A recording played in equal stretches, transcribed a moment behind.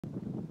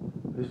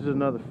This is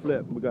another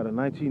flip. We got a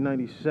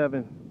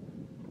 1997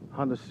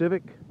 Honda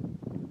Civic.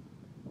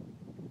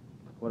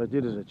 What I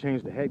did is I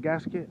changed the head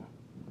gasket,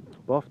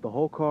 buffed the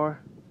whole car,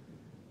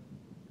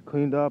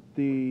 cleaned up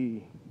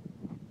the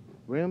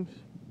rims,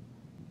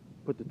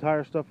 put the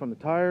tire stuff on the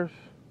tires,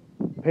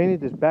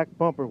 painted this back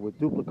bumper with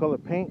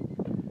duplicate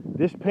paint.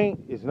 This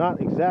paint is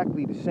not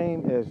exactly the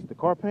same as the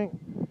car paint.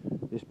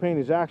 This paint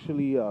is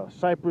actually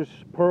cypress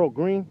pearl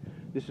green.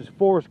 This is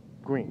forest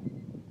green.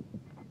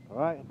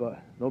 Alright, but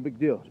no big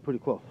deal. It's pretty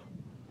close.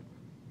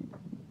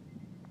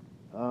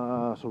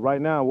 So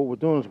right now what we're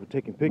doing is we're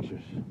taking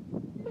pictures.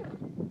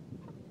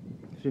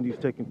 Cindy's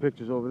taking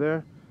pictures over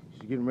there.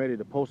 She's getting ready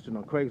to post it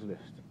on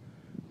Craigslist.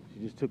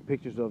 She just took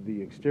pictures of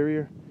the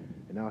exterior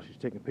and now she's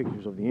taking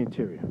pictures of the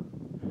interior.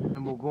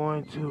 And we're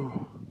going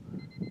to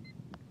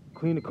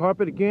clean the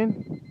carpet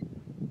again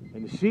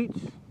and the seats,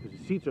 because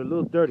the seats are a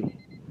little dirty.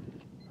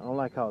 I don't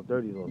like how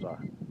dirty those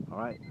are.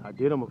 Alright, I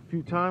did them a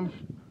few times.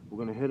 We're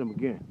going to hit them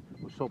again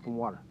with soap and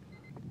water.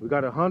 We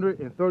got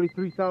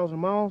 133,000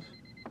 miles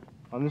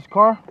on this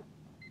car.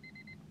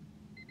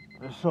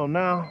 And so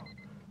now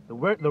the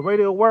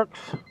radio works.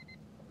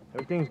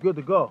 Everything's good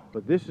to go.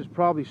 But this is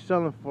probably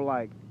selling for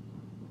like,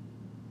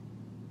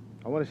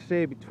 I want to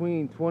say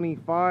between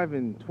 25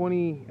 and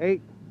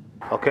 28.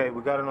 Okay,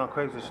 we got it on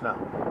Craigslist now.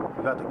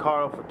 We got the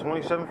car up for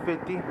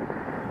 $2,750.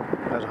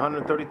 Has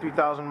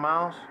 133,000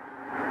 miles.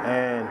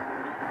 And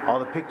all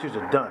the pictures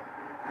are done.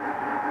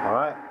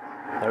 Alright,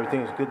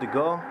 everything is good to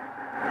go.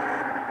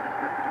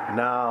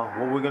 Now,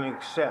 what we're going to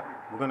accept,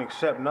 we're going to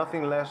accept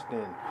nothing less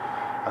than,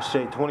 I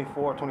say,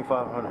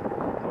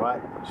 $2,500.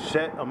 Alright,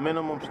 set a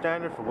minimum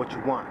standard for what you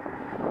want.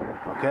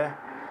 Okay,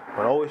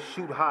 but always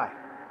shoot high.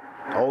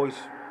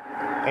 Always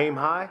aim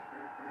high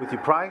with your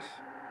price,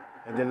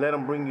 and then let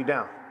them bring you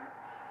down.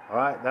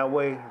 Alright, that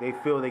way they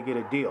feel they get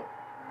a deal.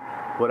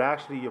 But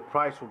actually, your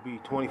price will be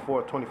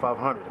 $2,400,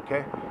 $2,500.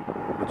 Okay,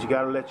 but you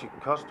got to let your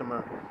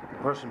customer, the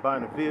person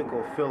buying the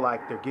vehicle, feel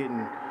like they're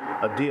getting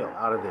a deal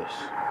out of this,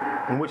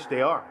 in which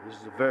they are. This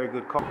is a very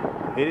good car.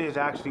 It is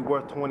actually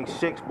worth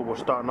 $26,000, but we're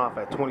starting off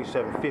at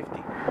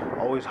 $2,750.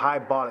 Always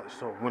highball it,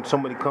 so when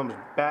somebody comes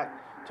back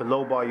to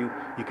lowball you,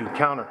 you can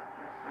counter.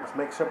 Let's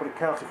make separate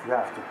accounts if you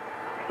have to,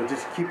 but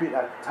just keep it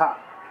at the top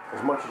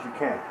as much as you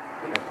can,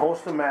 and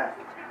post them at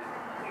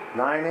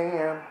 9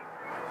 a.m.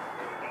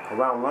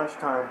 around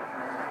lunchtime,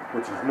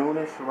 which is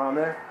noonish around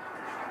there,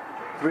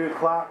 3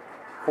 o'clock,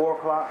 4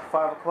 o'clock,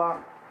 5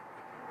 o'clock.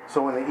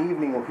 So in the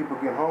evening when people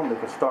get home, they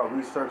can start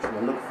researching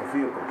and looking for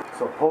vehicles.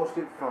 So post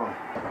it from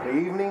the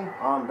evening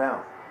on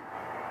down.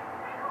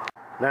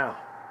 Now,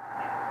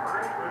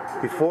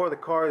 before the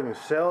car even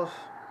sells,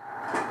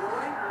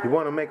 you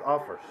want to make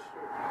offers.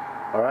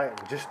 Alright,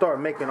 just start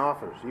making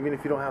offers, even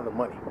if you don't have the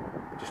money.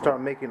 Just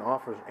start making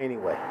offers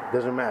anyway.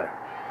 Doesn't matter.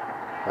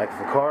 Like if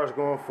the car is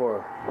going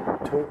for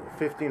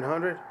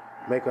 $1,500,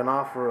 make an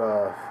offer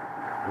of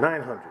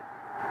 $900.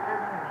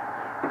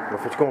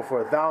 If it's going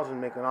for $1,000,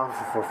 make an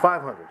offer for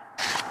 $500.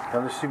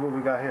 Now let's see what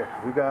we got here.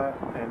 We got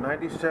a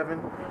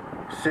 97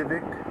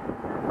 Civic,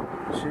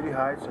 City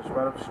Heights. That's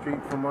right up the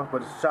street from us,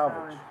 but it's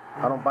salvage.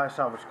 I don't buy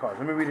salvage cars.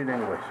 Let me read it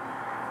anyways.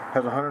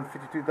 Has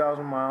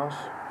 152,000 miles.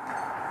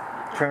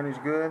 Tranny's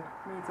good.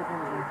 Needs an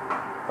engine.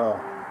 Oh,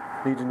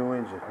 needs a new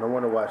engine. No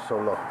wonder why it's so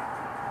low.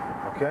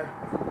 Okay?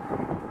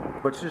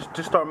 But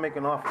just start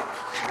making offers.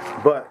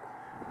 But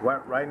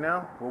right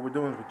now, what we're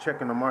doing is we're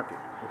checking the market.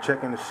 We're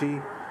checking to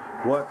see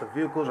what the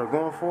vehicles are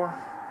going for.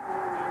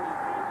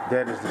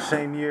 That is the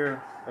same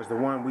year as the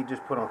one we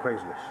just put on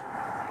Craigslist.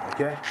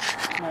 Okay?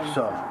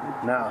 So,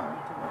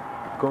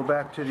 now, go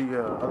back to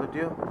the other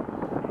deal.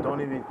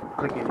 Don't even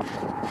click anything.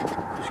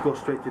 Just go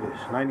straight to this.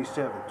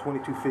 97,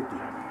 2250.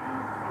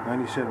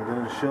 97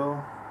 doesn't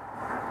show.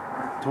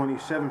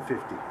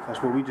 2750.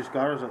 That's what we just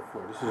got ours up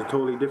for. This is a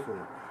totally different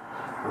one.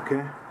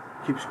 Okay?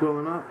 Keep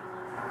scrolling up.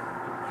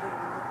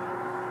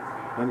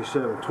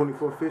 97,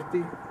 2450,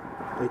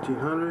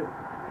 1800,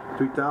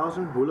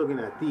 3000. We're looking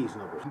at these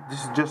numbers.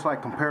 This is just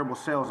like comparable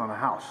sales on a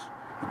house.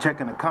 You're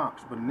checking the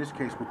comps, but in this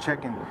case, we're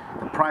checking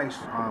the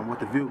price on what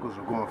the vehicles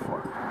are going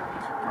for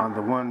on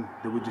the one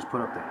that we just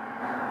put up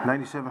there.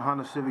 97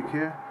 Honda Civic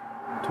here,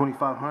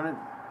 2500.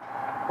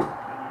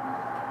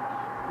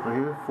 Right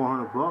here,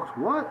 $400.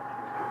 What?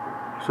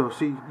 So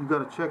see, you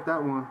got to check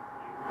that one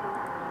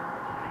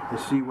and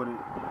see what's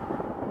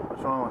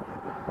wrong with it.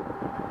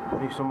 I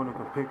need someone who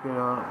can pick it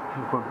up,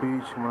 Newport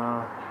Beach,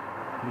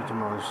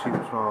 let's see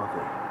what's wrong with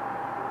it.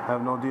 I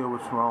have no idea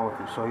what's wrong with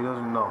it, so he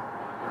doesn't know.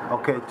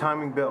 Okay,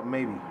 timing belt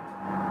maybe.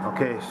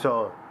 Okay,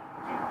 so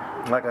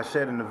like I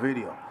said in the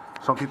video,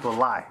 some people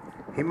lie.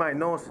 He might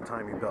know it's the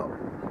timing belt.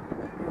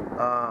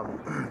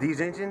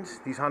 These engines,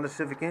 these Honda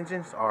Civic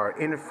engines, are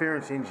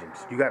interference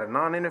engines. You got a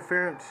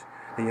non-interference,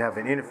 and you have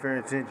an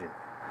interference engine.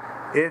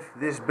 If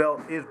this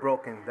belt is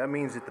broken, that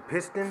means that the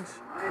pistons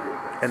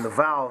and the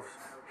valves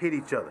hit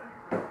each other.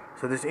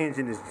 So this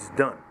engine is just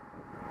done.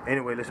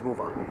 Anyway, let's move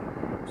on.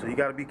 So you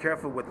got to be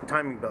careful with the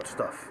timing belt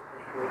stuff.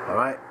 All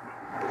right.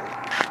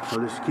 So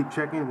let's keep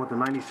checking what the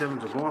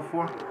 97s are going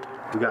for.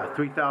 We got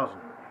 3,000,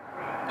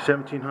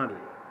 1,700,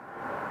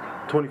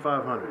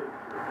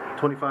 $2,500,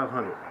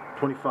 $2,500,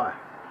 25,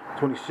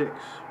 26,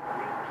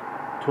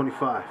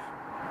 25,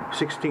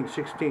 16,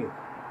 16,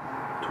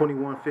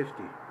 21,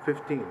 50,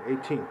 15,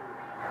 18,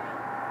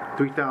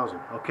 3,000.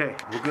 Okay,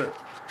 we're good.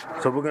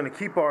 So we're gonna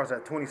keep ours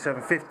at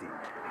 27.50.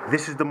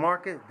 This is the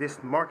market. This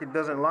market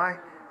doesn't lie.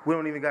 We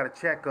don't even gotta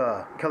check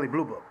Kelly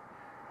Blue Book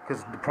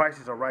because the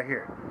prices are right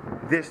here.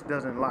 This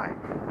doesn't lie.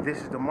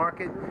 This is the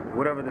market.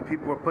 Whatever the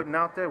people are putting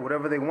out there,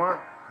 whatever they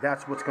want,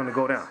 that's what's gonna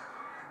go down.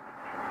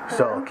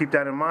 So keep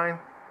that in mind.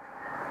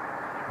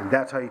 And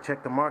that's how you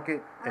check the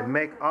market and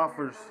make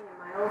offers.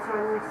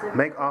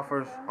 Make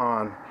offers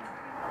on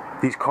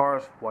these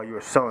cars while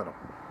you're selling them.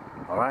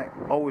 All right?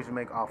 Always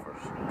make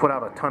offers. Put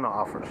out a ton of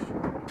offers.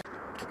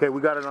 Okay,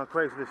 we got it on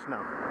Craigslist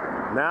now.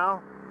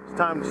 Now it's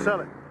time to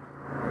sell it.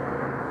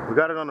 We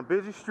got it on a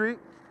busy street,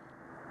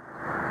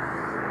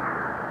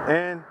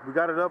 and we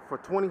got it up for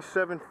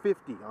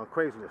 $27.50 on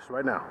Craigslist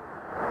right now.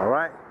 All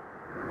right?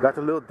 Got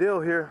the little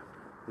deal here.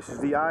 This is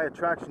the eye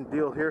attraction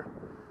deal here,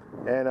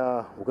 and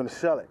we're gonna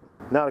sell it.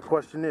 Now the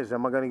question is,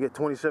 am I gonna get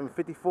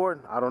 $27.50 for it?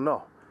 I don't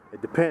know.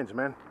 It depends,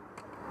 man.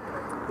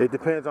 It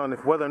depends on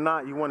whether or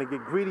not you want to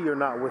get greedy or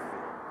not with it.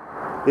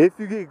 If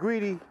you get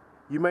greedy,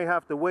 you may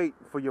have to wait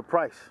for your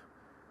price,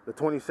 the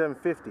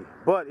 $27.50.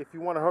 But if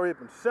you want to hurry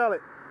up and sell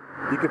it,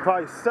 you can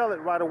probably sell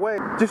it right away.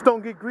 Just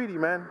don't get greedy,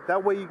 man.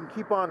 That way you can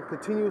keep on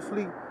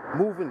continuously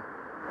moving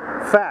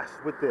fast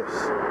with this.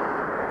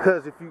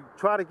 Because if you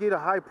try to get a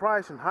high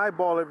price and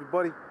highball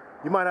everybody,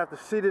 you might have to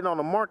sit it on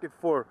the market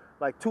for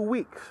like 2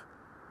 weeks.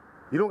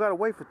 You don't got to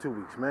wait for 2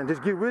 weeks, man.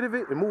 Just get rid of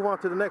it and move on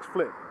to the next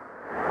flip.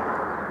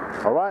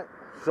 All right?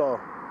 So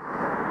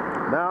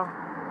now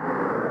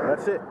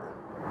that's it.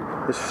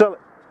 Let's sell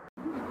it.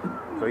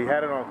 So he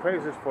had it on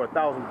Craigslist for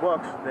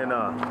 $1,000. Then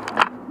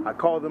I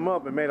called him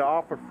up and made an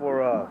offer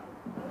for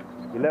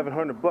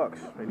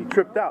 $1,100, and he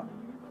tripped out.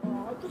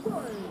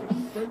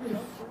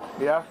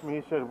 He asked me,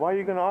 he said, "Why are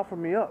you gonna offer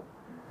me up?"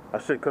 I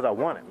said, "Because I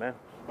want it, man.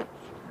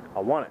 I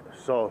want it."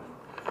 So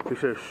he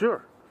said,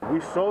 "Sure." We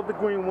sold the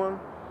green one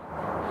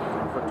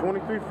for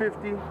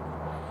 $23.50,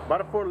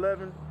 bought it for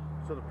 $11.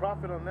 So the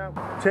profit on that,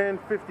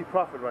 $10.50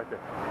 profit right there.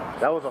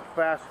 That was a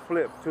fast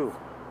flip too.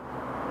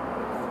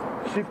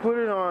 She put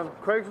it on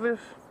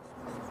Craigslist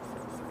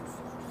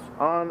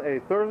on a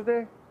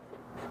Thursday.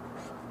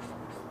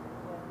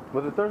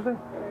 Was it Thursday?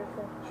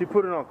 She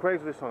put it on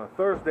Craigslist on a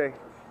Thursday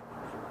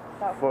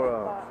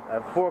for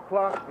at 4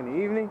 o'clock in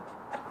the evening,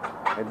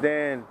 and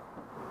then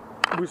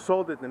we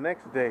sold it the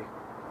next day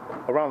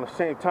around the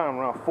same time,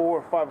 around 4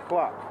 or 5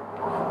 o'clock.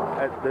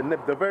 At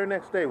the very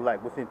next day,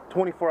 like within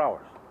 24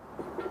 hours.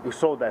 We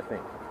sold that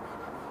thing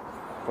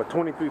for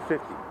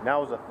 $23.50.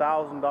 Now it's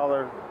 $1,000,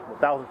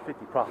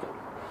 $1,050 profit.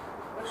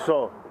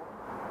 So,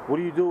 what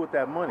do you do with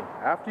that money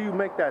after you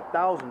make that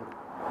 $1,000?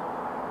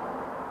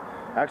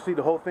 Actually,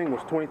 the whole thing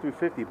was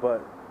 $23.50,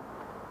 but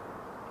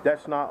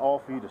that's not all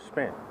for you to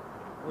spend.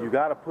 You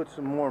got to put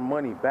some more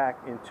money back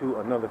into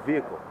another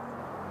vehicle.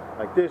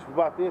 Like this, we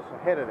bought this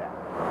ahead of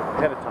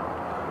time.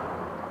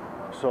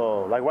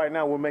 So, like right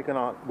now, we're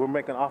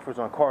making offers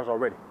on cars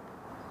already.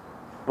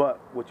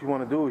 But what you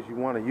want to do is you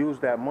want to use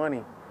that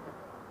money,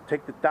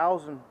 take the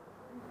 $1,000,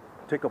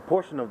 take a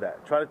portion of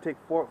that, try to take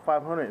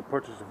 $500 and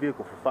purchase a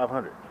vehicle for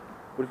 $500.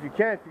 But if you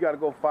can't, if you got to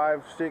go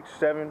 $500, $600,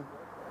 $700,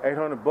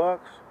 $800,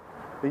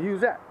 then use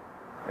that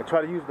and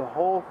try to use the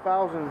whole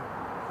 $1,000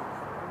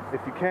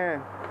 if you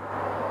can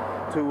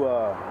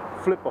to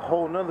flip a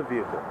whole nother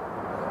vehicle.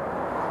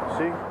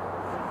 See,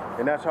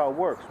 and that's how it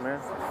works, man.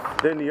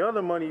 Then the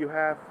other money you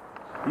have,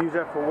 use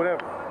that for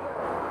whatever.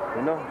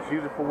 You know, just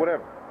use it for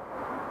whatever.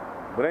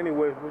 But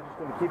anyways, we're just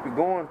gonna keep it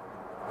going.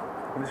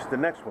 And this is the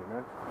next one,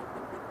 man.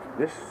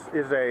 This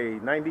is a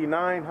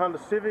 '99 Honda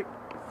Civic,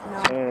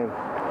 and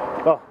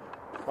oh,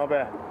 my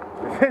bad.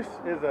 This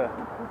is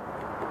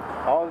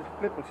all this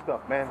flipping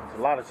stuff, man. There's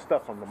a lot of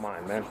stuff on the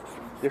mind, man.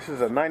 This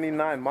is a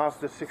 '99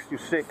 Mazda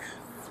 626,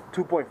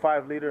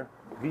 2.5 liter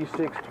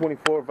V6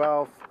 24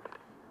 valve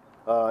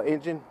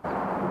engine.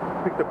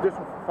 Picked up this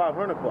one for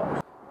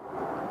 $500.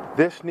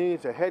 This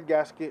needs a head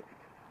gasket.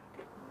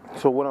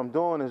 So what I'm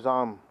doing is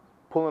I'm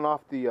pulling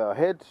off the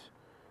heads,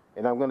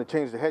 and I'm going to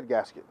change the head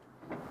gasket.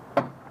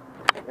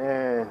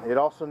 And it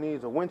also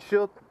needs a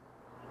windshield.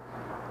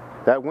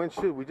 That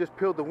windshield, we just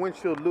peeled the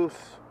windshield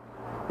loose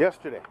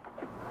yesterday.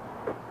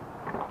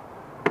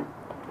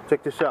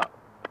 Check this out.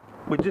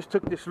 We just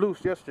took this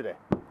loose yesterday.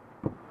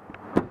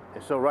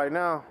 And so right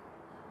now,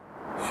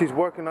 she's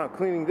working on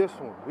cleaning this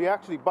one. We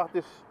actually bought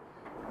this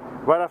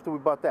right after we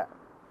bought that.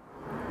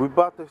 We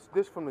bought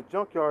this from the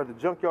junkyard. The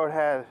junkyard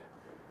had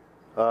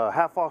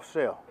half off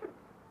sale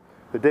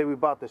the day we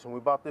bought this, and we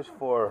bought this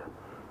for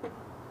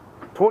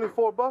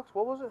 $24.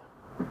 What was it?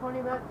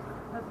 20 bucks.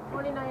 That's $29.99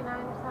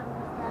 or something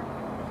like that.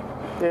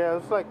 Yeah,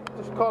 it's like,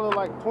 just call it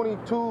like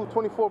 22,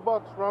 24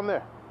 bucks around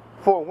there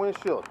for a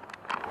windshield.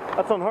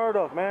 That's unheard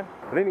of, man.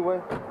 But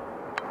anyway,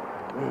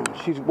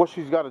 what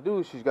she's got to do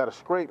is she's got to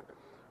scrape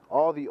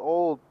all the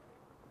old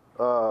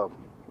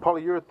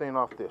polyurethane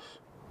off this.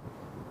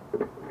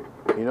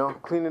 You know,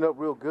 clean it up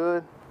real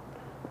good.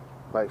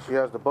 Like she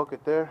has the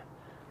bucket there.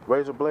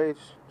 razor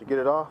blades to get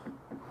it off.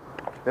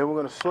 Then we're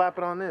gonna slap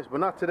it on this, but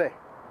not today.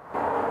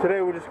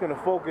 Today we're just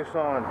gonna focus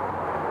on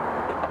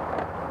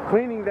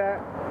cleaning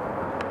that.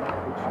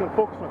 We're just gonna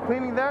focus on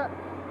cleaning that,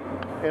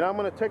 and I'm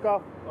gonna take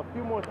off a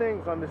few more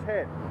things on this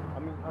head. I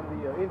mean,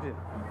 on the engine,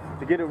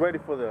 to get it ready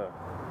for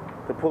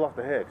to pull off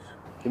the heads.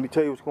 Let me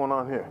tell you what's going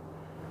on here.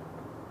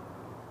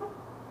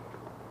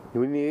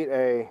 We need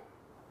a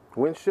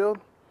windshield.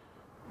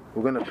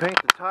 We're gonna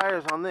paint the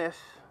tires on this.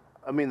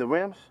 I mean the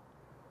rims.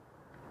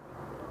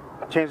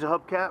 Change the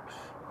hubcaps.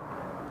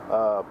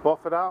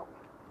 Buff it out.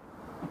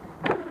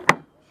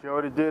 She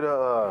already did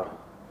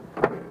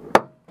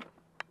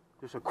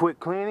just a quick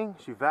cleaning.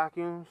 She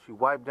vacuumed. She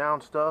wiped down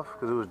stuff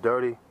because it was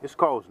dirty. This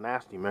car was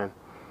nasty, man.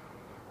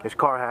 This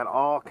car had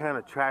all kind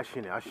of trash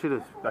in it. I should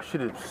have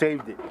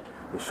saved it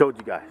and showed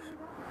you guys.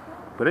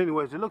 But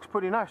anyways, it looks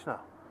pretty nice now.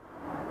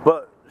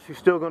 But she's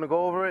still gonna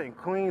go over it and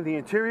clean the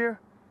interior,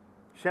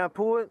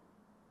 shampoo it,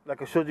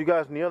 like I showed you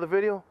guys in the other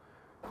video.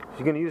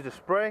 She's gonna use the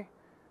spray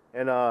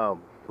and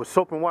with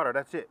soap and water.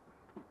 That's it.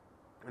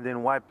 And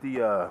then wipe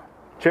the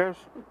chairs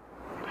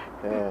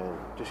and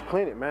just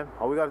clean it, man.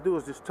 All we gotta do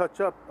is just touch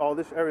up all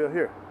this area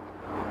here.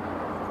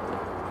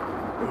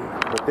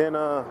 But then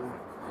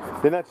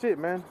that's it,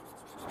 man.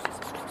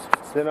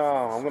 Then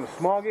I'm gonna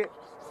smog it.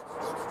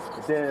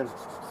 And then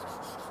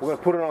we're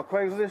gonna put it on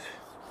Craigslist,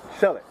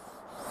 sell it.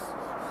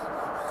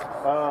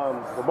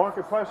 The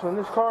market price on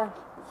this car,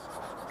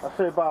 I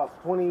say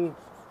about 20. You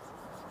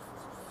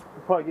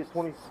probably get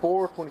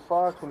 24,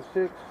 25,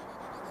 26.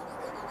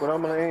 But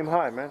I'm gonna aim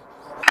high, man.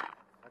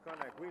 Like on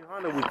that green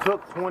Honda, we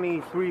took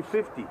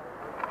 $23.50,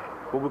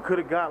 but we could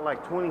have got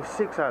like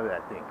 26 out of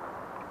that thing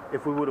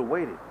if we would have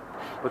waited.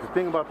 But the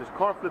thing about this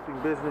car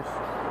flipping business,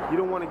 you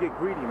don't want to get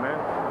greedy, man.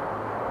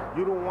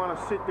 You don't want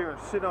to sit there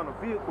and sit on a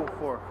vehicle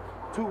for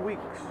 2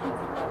 weeks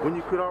when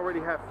you could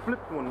already have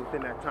flipped one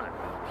within that time.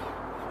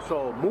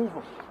 So move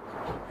them,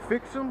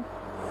 fix them,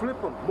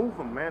 flip them, move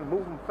them, man.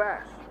 Move them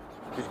fast.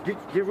 Just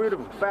get rid of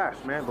them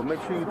fast, man. But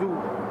make sure you do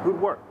good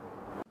work.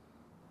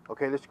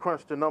 Okay, let's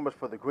crunch the numbers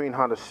for the green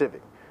Honda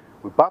Civic.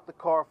 We bought the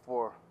car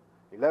for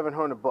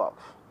 $1,100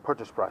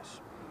 purchase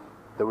price.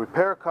 The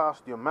repair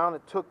cost, the amount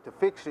it took to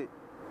fix it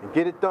and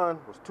get it done,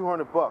 was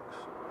 $200.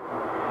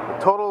 The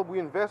total we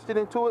invested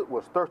into it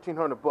was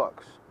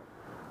 $1,300.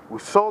 We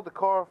sold the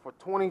car for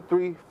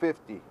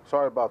 $23.50.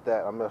 Sorry about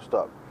that, I messed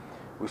up.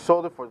 We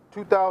sold it for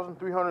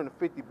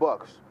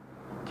 $2,350.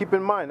 Keep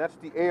in mind, that's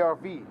the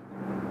ARV.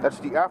 That's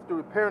the after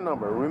repair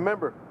number.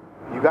 Remember,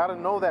 you got to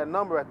know that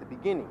number at the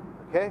beginning,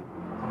 okay?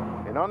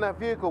 And on that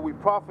vehicle, we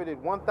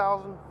profited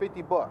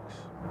 $1,050.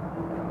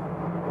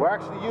 We're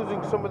actually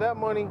using some of that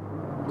money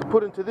to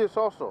put into this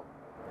also.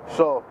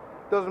 So,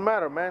 it doesn't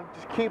matter, man.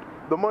 Just keep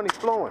the money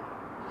flowing.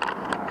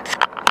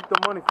 Keep the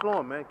money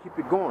flowing, man. Keep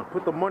it going.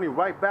 Put the money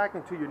right back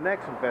into your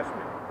next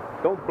investment.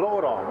 Don't blow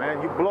it all,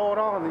 man. You blow it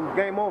all and then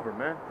game over,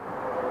 man.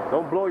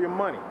 Don't blow your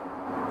money.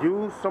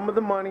 Use some of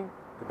the money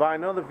to buy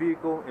another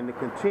vehicle and to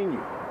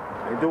continue.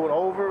 And do it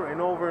over and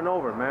over and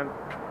over, man.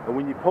 And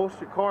when you post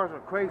your cars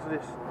on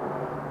Craigslist,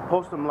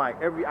 post them like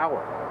every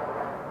hour.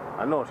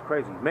 I know it's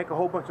crazy. Make a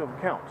whole bunch of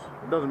accounts.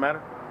 It doesn't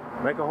matter.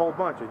 Make a whole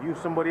bunch or use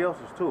somebody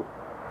else's too.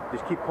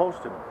 Just keep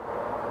posting them.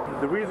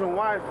 The reason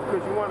why is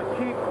because you want to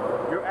keep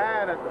your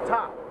ad at the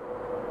top.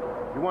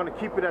 You want to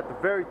keep it at the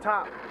very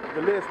top of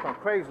the list on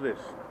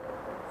Craigslist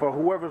for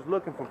whoever's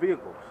looking for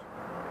vehicles.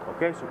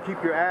 Okay, so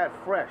keep your ad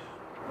fresh.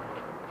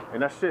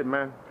 And that's it,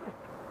 man.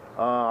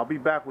 I'll be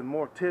back with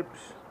more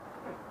tips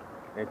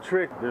and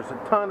tricks. There's a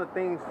ton of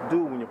things to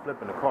do when you're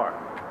flipping a car.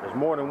 There's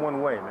more than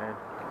one way, man.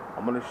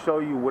 I'm gonna show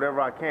you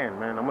whatever I can,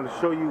 man. I'm gonna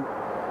show you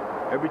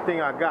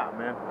everything I got,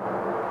 man.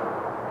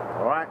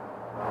 All right?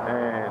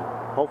 And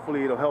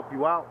hopefully it'll help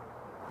you out.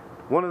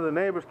 One of the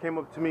neighbors came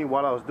up to me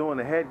while I was doing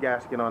the head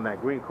gasket on that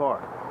green car.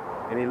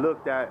 And he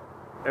looked at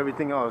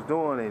everything I was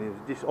doing and it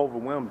just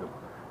overwhelmed him.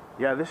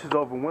 Yeah, this is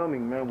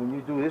overwhelming, man, when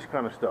you do this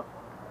kind of stuff.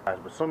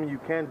 But some of you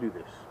can do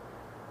this.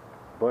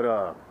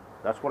 But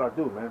that's what I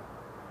do, man.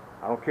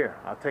 I don't care.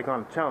 I take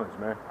on the challenge,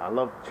 man. I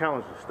love to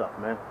challenge the stuff,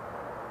 man.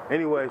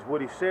 Anyways,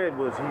 what he said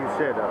was,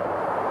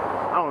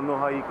 I don't know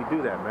how you could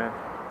do that, man.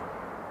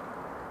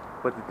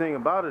 But the thing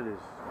about it is,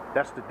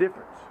 that's the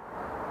difference.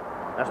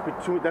 That's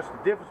the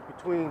difference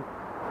between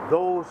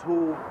those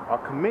who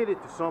are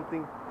committed to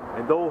something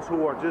and those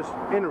who are just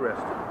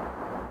interested.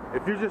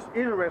 If you're just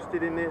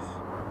interested in this,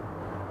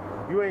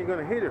 you ain't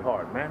gonna hit it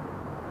hard, man.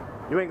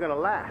 You ain't gonna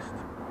last,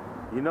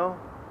 you know?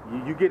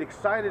 You get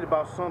excited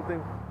about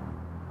something,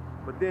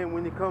 but then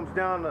when it comes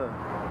down to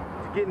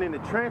getting in the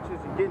trenches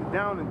and getting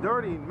down and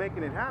dirty and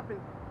making it happen,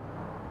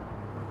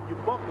 you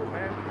buckle,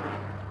 man.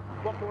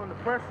 You buckle under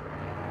pressure.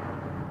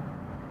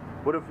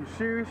 But if you're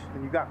serious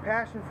and you got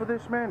passion for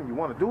this, man, and you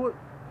want to do it,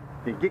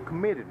 then get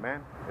committed,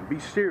 man, and be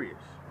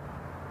serious.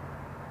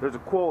 There's a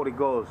quote that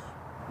goes,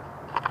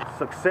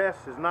 success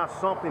is not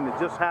something that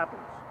just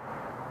happens.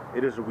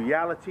 It is a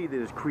reality that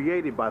is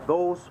created by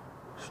those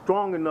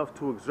strong enough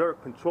to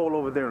exert control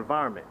over their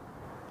environment.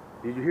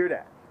 Did you hear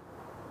that?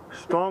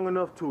 Strong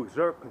enough to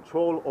exert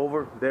control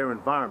over their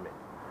environment.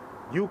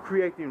 You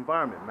create the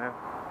environment, man.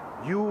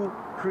 You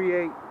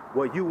create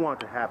what you want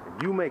to happen.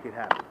 You make it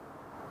happen.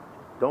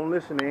 Don't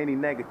listen to any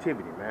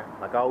negativity, man.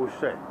 Like I always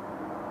say,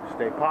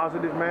 stay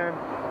positive, man.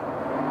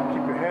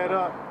 Keep your head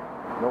up.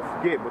 Don't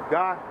forget, with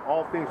God,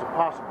 all things are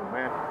possible,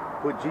 man.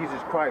 Put Jesus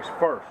Christ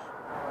first.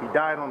 He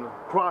died on the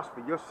cross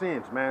for your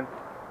sins, man.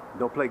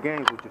 Don't play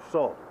games with your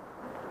soul.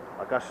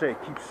 Like I say,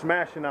 keep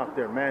smashing out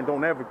there, man.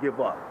 Don't ever give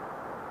up.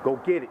 Go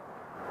get it.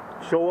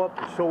 Show up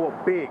and show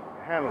up big.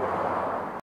 Handle it.